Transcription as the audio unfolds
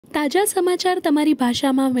તાજા સમાચાર તમારી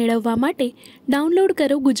ભાષામાં મેળવવા માટે ડાઉનલોડ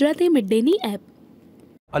કરો Gujarati મિડડેની app.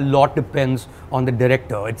 A lot depends on the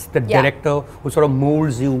director. It's the director who sort of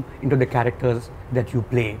molds you into the characters that you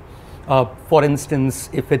play. For instance,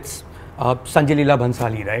 if it's Sanjay Leela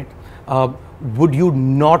Bhansali, right? Would you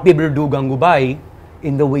not be able to do Gangubai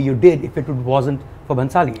in the way you did if it wasn't for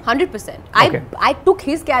Bhansali? 100%. Okay. I took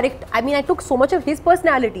his character, I took so much of his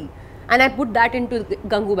personality and I put that into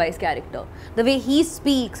Gangubai's character. The way he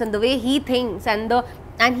speaks and the way he thinks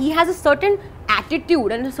and he has a certain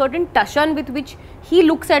attitude and a certain tashan with which he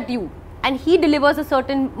looks at you and he delivers a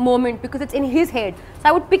certain moment because it's in his head. So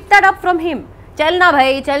I would pick that up from him. Chalna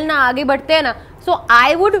bhai, chalna, aage badhte hai na. So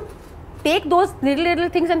I would take those little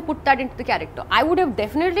things and put that into the character. I would have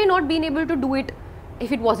definitely not been able to do it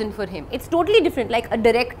if it wasn't for him. It's totally different. Like a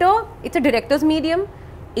director, it's a director's medium,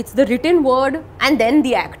 it's the written word and then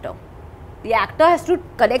the actor. The actor has to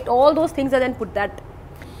collect all those things and then put that.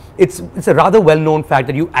 It's a rather well-known fact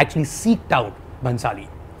that you actually seeked out Bhansali,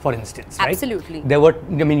 for instance, right? Absolutely.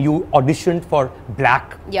 You auditioned for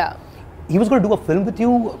Black. Yeah. He was going to do a film with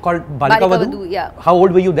you called Balika Balika Vadu? Vadu, yeah. How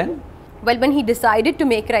old were you then? Well, when he decided to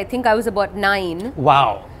make it, I think I was about 9.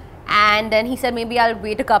 Wow. And then he said, maybe I'll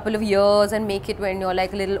wait a couple of years and make it when you're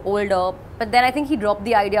like a little older. But then I think he dropped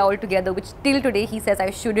the idea altogether, which till today he says I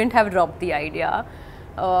shouldn't have dropped the idea.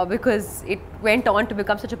 Because it went on to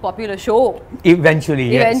become such a popular show.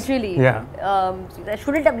 Eventually, yes. Eventually. Yeah. I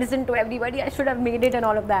shouldn't have listened to everybody. I should have made it and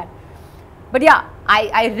all of that. But yeah,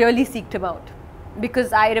 I really seeked him out.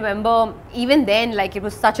 Because I remember even then, like it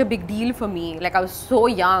was such a big deal for me. Like I was so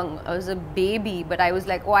young. I was a baby. But I was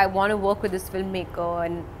like, oh, I want to work with this filmmaker.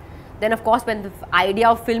 And then of course, when the idea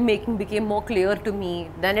of filmmaking became more clear to me,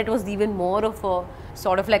 then it was even more of a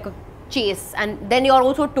sort of like a chase. And then you're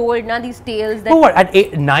also told na these tales that. Oh, what?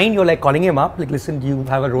 At 9, you're like calling him up, like, listen, do you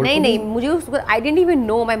have a role? I didn't even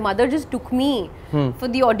know. My mother just took me for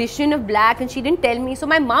the audition of Black, and she didn't tell me. So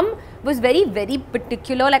my mom was very, very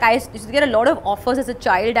particular. Like I used to get a lot of offers as a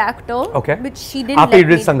child actor, okay, which she didn't. After you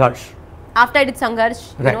did Sangharsh. After I did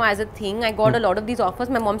Sangharsh, right, as a thing, I got a lot of these offers.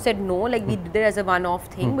 My mom said no, like we did it as a one-off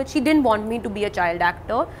thing, but she didn't want me to be a child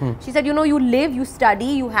actor. She said, you know, you live, you study,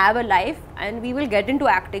 you have a life, and we will get into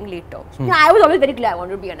acting later. I was always very clear I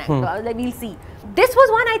wanted to be an actor. I was like, we'll see. This was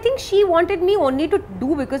one I think she wanted me only to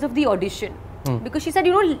do because of the audition. Because she said,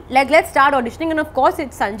 you know, like let's start auditioning, and of course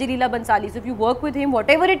it's Sanjay Leela Bhansali. So if you work with him,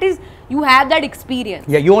 whatever it is, you have that experience.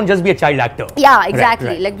 Yeah, you won't just be a child actor. Yeah, exactly.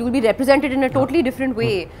 Right. Like you will be represented in a totally different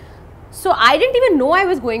way. So I didn't even know I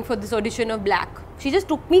was going for this audition of Black. She just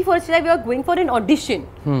took me for, she said, we are going for an audition.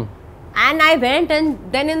 And I went, and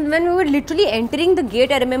then when we were literally entering the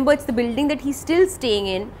gate, I remember it's the building that he's still staying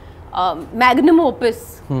in, Magnum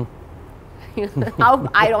Opus. How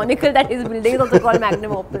ironical that his building is also called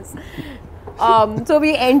Magnum Opus. So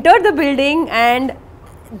we entered the building and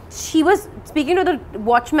she was speaking to the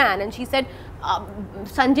watchman and she said,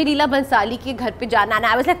 Sanjay Leela Bhansali ke ghar pe jana. And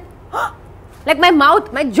I was like, like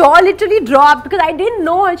my jaw literally dropped because I didn't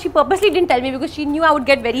know, and she purposely didn't tell me because she knew I would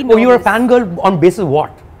get very nervous. Oh, you were a fangirl on basis of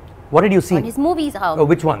what? What did you see? On his movies, how? Oh,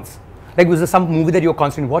 which ones? Like was there some movie that you were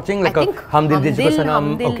constantly watching? Like I think Hum Dil Dil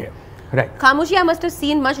Sanam? Okay, right. Khamoshi I must have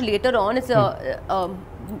seen much later on. It's a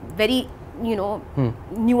very, you know,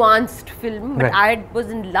 nuanced film. But Right. I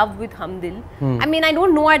was in love with Hum Dil. I mean, I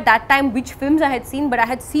don't know at that time which films I had seen, but I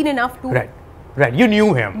had seen enough to Right. You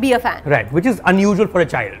knew him. be a fan. Right, which is unusual for a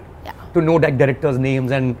child. Yeah. To know that directors'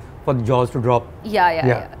 names and for the jaws to drop.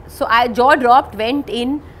 Yeah. So I jaw dropped, went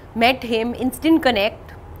in, met him, instant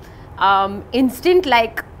connect, instant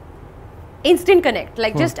connect.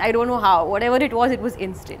 Like just I don't know how, whatever it was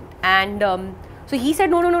instant. And so he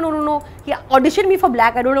said no. He auditioned me for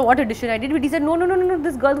Black. I don't know what audition I did, but he said no.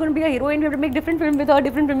 This girl's going to be a heroine. We have to make different film with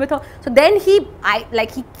her. So then he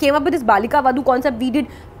came up with this Balika Vadu concept. We did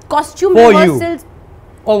costume For rehearsals. You.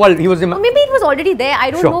 Oh well, he was. Or maybe it was already there.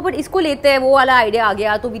 I don't Sure. know, but isko lete hai, wo wala idea aa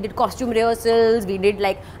gaya. So we did costume rehearsals. We did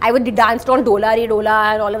I would danced on Dola Re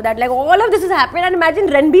Dola and all of that. Like all of this has happened. And imagine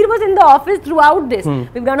Ranbir was in the office throughout this.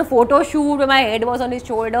 We've done a photo shoot where my head was on his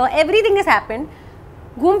shoulder. Everything has happened.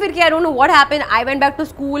 Ghoom fir ke, I don't know what happened. I went back to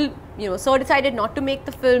school. You know, sir decided not to make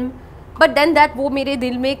the film. But then that wo mere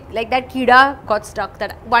dil mein, like that keeda got stuck.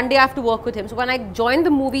 That one day I have to work with him. So when I joined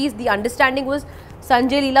the movies, the understanding was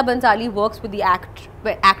Sanjay Leela Bhansali works with the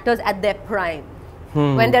actors at their prime.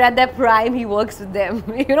 When they're at their prime, he works with them.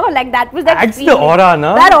 You know, like that was that. That's the aura,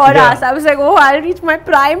 na? That aura. Yeah. So I was like, oh, I'll reach my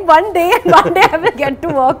prime one day, and one day I will get to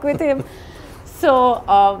work with him. So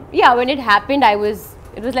yeah, when it happened, it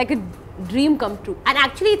was like a dream come true. And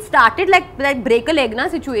actually, it started like break a leg na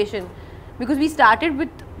situation, because we started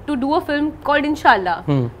to do a film called Inshallah,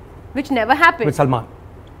 which never happened. With Salman.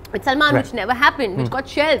 with Salman, Right. which never happened, which got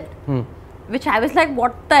shelved. Which I was like,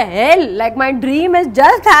 what the hell? Like, my dream is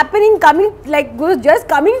just happening, was just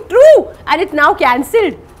coming true, and it's now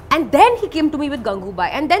cancelled. And then he came to me with Gangubai,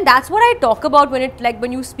 and then that's what I talk about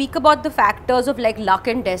when you speak about the factors of like luck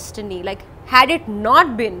and destiny. Like, had it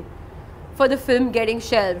not been for the film getting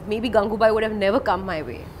shelved, maybe Gangubai would have never come my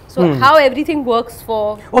way. So how everything works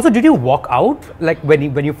for. Also, did you walk out like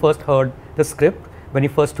when you first heard the script? When he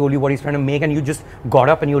first told you what he's trying to make, and you just got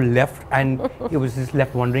up and you left, and you was just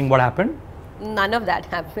left wondering what happened? None of that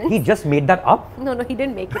happened. He just made that up? No, he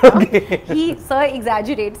didn't make it up. Sir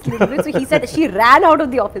exaggerates a little bit. So he said she ran out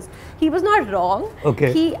of the office. He was not wrong.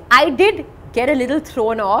 Okay. I did get a little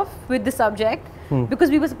thrown off with the subject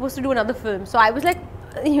because we were supposed to do another film. So I was like,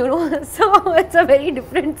 so it's a very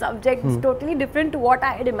different subject. It's totally different to what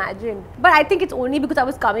I had imagined. But I think it's only because I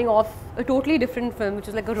was coming off a totally different film, which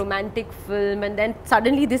was like a romantic film, and then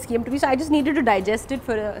suddenly this came to me. So I just needed to digest it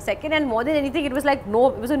for a second, and more than anything, it was like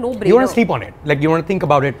it was a no-brainer. You want to sleep on it? Like, you want to think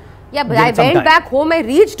about it? Yeah, but I went back home, I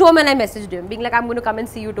reached home and I messaged him, being like, I'm going to come and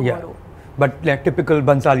see you tomorrow. Yeah. But like typical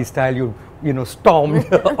Bansali style, you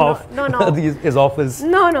stormed off his office.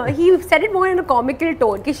 No, he said it more in a comical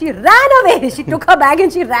tone. She ran away. She took her bag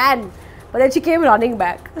and she ran. But then she came running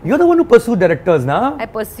back. You're the one who pursued directors, na? I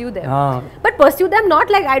pursue them. But pursue them not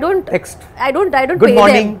like I don't Good pay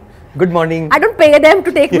morning. them. Good morning. I don't pay them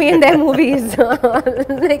to take me in their movies.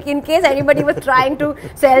 Like, in case anybody was trying to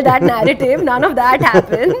sell that narrative, none of that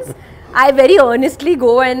happens. I very earnestly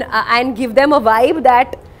go and give them a vibe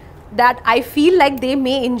that I feel like they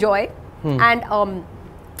may enjoy. And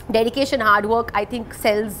dedication, hard work, I think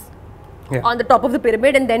sells on the top of the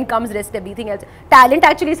pyramid, and then comes rest everything else. Talent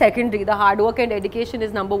actually secondary. The hard work and dedication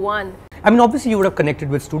is number one. I mean, obviously you would have connected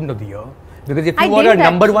with Student of the Year, because if you I were a did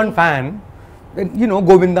number one actually. fan, then,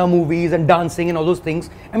 Govinda movies and dancing and all those things,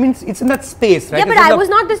 I mean, it's in that space, right? Yeah, but I was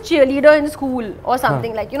not this cheerleader in school or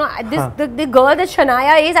something. Like, the girl that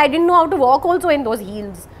Shania is, I didn't know how to walk also in those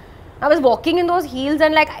heels. I was walking in those heels,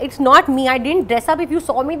 and like, it's not me. I didn't dress up. If you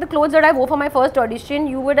saw me the clothes that I wore for my first audition,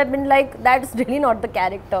 you would have been like, that's really not the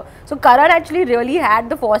character. So Karan actually really had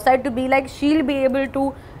the foresight to be like, she'll be able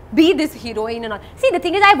to be this heroine and all. See, the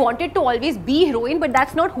thing is, I wanted to always be heroine, but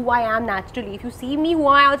that's not who I am naturally. If you see me who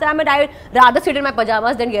I am, I would rather sit in my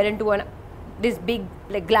pajamas than get into this big,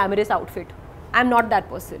 like, glamorous outfit. I'm not that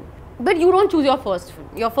person. But you don't choose your first film.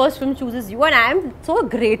 Your first film chooses you, and I am so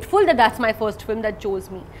grateful that that's my first film that chose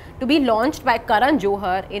me. To be launched by Karan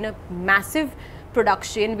Johar in a massive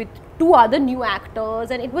production with 2 other new actors,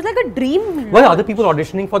 and it was like a dream. Were other people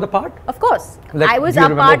auditioning for the part? Of course. Like, I was do you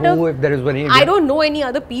a part remember of. if there is any? I don't know any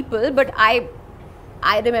other people, but I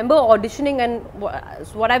remember auditioning, and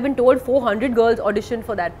what I've been told, 400 girls auditioned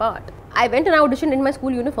for that part. I went and I auditioned in my school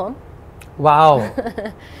uniform. Wow.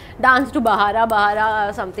 Danced to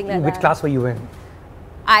Bahara, something like that. Which class were you in?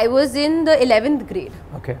 I was in the 11th grade.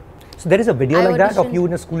 Okay. So there is a video I like that of auditioned. you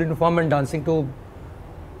in a school uniform and dancing to...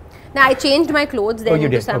 Now, I changed my clothes then you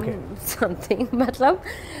into did, okay. something.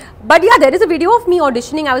 But yeah, there is a video of me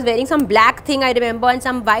auditioning. I was wearing some black thing, I remember, and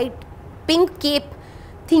some white, pink cape,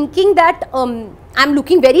 thinking that I'm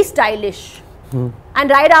looking very stylish. And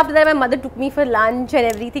right after that, my mother took me for lunch and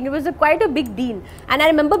everything. It was quite a big deal. And I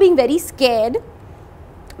remember being very scared,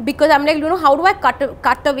 because I'm like, how do I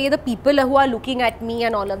cut away the people who are looking at me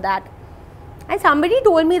and all of that? And somebody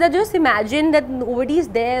told me that just imagine that nobody is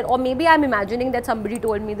there, or maybe I'm imagining that somebody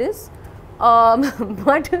told me this.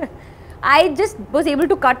 But I just was able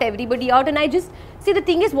to cut everybody out, and I just, see, the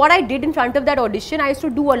thing is, what I did in front of that audition, I used to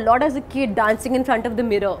do a lot as a kid, dancing in front of the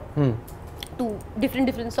mirror to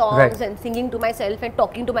different songs, Right. and singing to myself and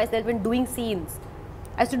talking to myself and doing scenes.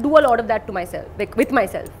 I used to do a lot of that to myself, like with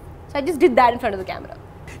myself. So I just did that in front of the camera.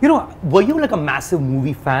 Were you like a massive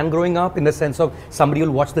movie fan growing up, in the sense of somebody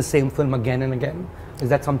will watch the same film again and again? Is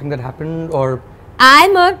that something that happened, or?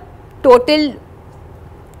 I'm a total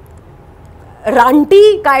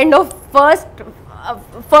runty kind of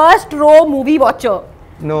first row movie watcher.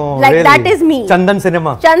 No, Like, really? that is me. Chandan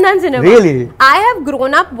Cinema. Chandan Cinema. Really? I have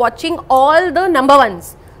grown up watching all the number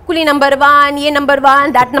ones. Kuli number 1, ye number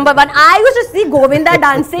 1, that number 1. I used to see Govinda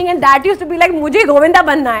dancing, and that used to be like, mujhe Govinda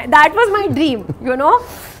banna hai. That was my dream,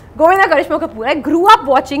 Govinda Karishma Kapoor. I grew up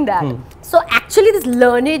watching that. So actually, this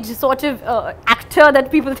learned sort of actor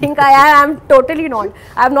that people think I am, I'm totally not.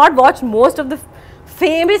 I have not watched most of the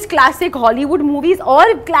famous classic Hollywood movies or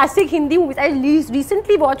classic Hindi movies. I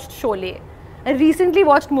recently watched Sholay. I recently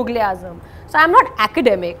watched Mughal-e-Azam. So I'm not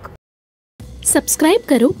academic. Subscribe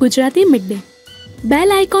કરો Gujarati midday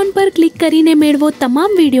bell icon પર click કરીને મેળવો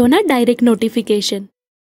તમામ વિડીયોના direct notification.